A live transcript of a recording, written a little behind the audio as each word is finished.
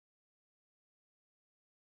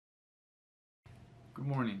Good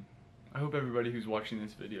morning. I hope everybody who's watching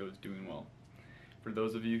this video is doing well. For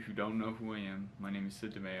those of you who don't know who I am, my name is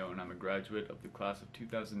deMayo and I'm a graduate of the class of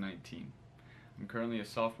 2019. I'm currently a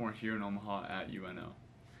sophomore here in Omaha at UNO.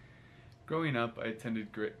 Growing up, I attended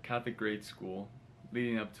Catholic grade school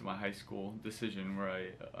leading up to my high school decision where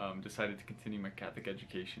I decided to continue my Catholic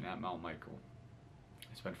education at Mount Michael.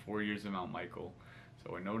 I spent 4 years at Mount Michael,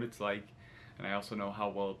 so I know what it's like, and I also know how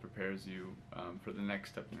well it prepares you for the next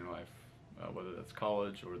step in your life. Whether that's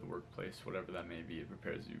college or the workplace, whatever that may be, it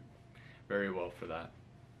prepares you very well for that.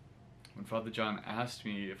 When Father John asked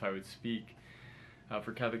me if I would speak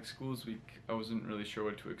for Catholic Schools Week, I wasn't really sure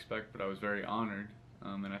what to expect, but I was very honored,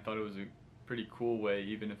 and I thought it was a pretty cool way,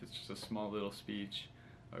 even if it's just a small little speech,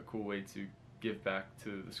 a cool way to give back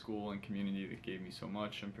to the school and community that gave me so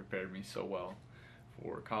much and prepared me so well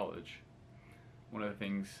for college. One of the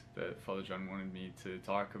things that Father John wanted me to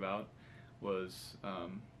talk about was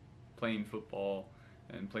playing football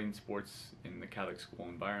and playing sports in the Catholic school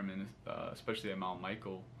environment, especially at Mount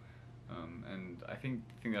Michael. And I think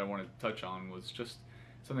the thing that I wanted to touch on was just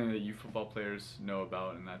something that you football players know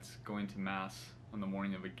about, and that's going to Mass on the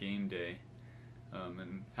morning of a game day,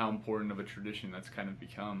 and how important of a tradition that's kind of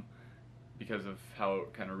become because of how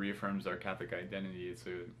it kind of reaffirms our Catholic identity. It's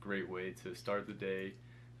a great way to start the day,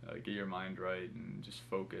 get your mind right, and just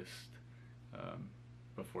focused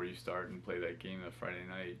before you start and play that game that Friday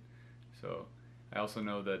night. So I also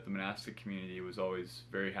know that the monastic community was always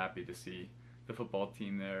very happy to see the football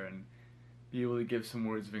team there and be able to give some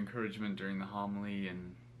words of encouragement during the homily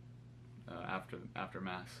and after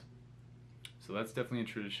Mass. So that's definitely a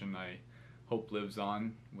tradition I hope lives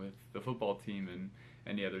on with the football team and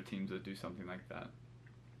any other teams that do something like that.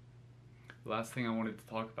 The last thing I wanted to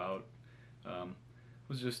talk about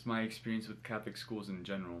was just my experience with Catholic schools in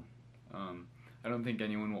general. I don't think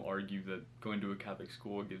anyone will argue that going to a Catholic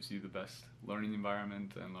school gives you the best learning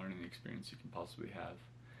environment and learning experience you can possibly have.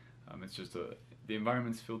 It's just the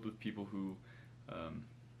environment's filled with people who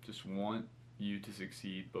just want you to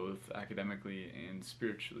succeed both academically and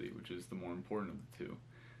spiritually, which is the more important of the two.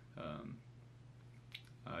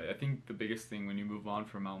 I think the biggest thing when you move on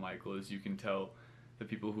from Mount Michael is you can tell the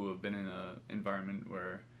people who have been in an environment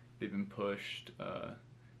where they've been pushed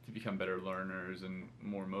to become better learners and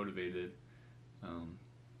more motivated.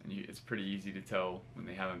 It's pretty easy to tell when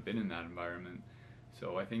they haven't been in that environment.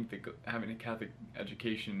 So I think that having a Catholic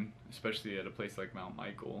education, especially at a place like Mount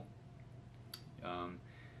Michael,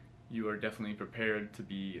 you are definitely prepared to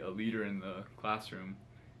be a leader in the classroom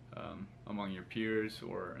among your peers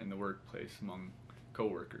or in the workplace among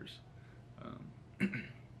co-workers.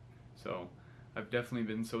 So I've definitely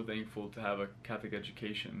been so thankful to have a Catholic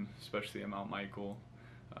education, especially at Mount Michael.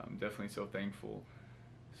 I'm definitely so thankful.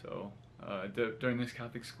 So during this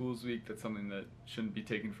Catholic Schools Week, that's something that shouldn't be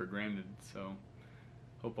taken for granted. So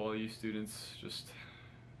hope all you students just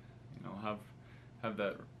have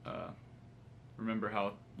that remember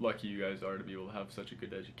how lucky you guys are to be able to have such a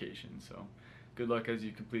good education. So good luck as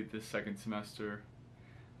you complete this second semester,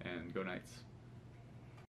 and go Knights.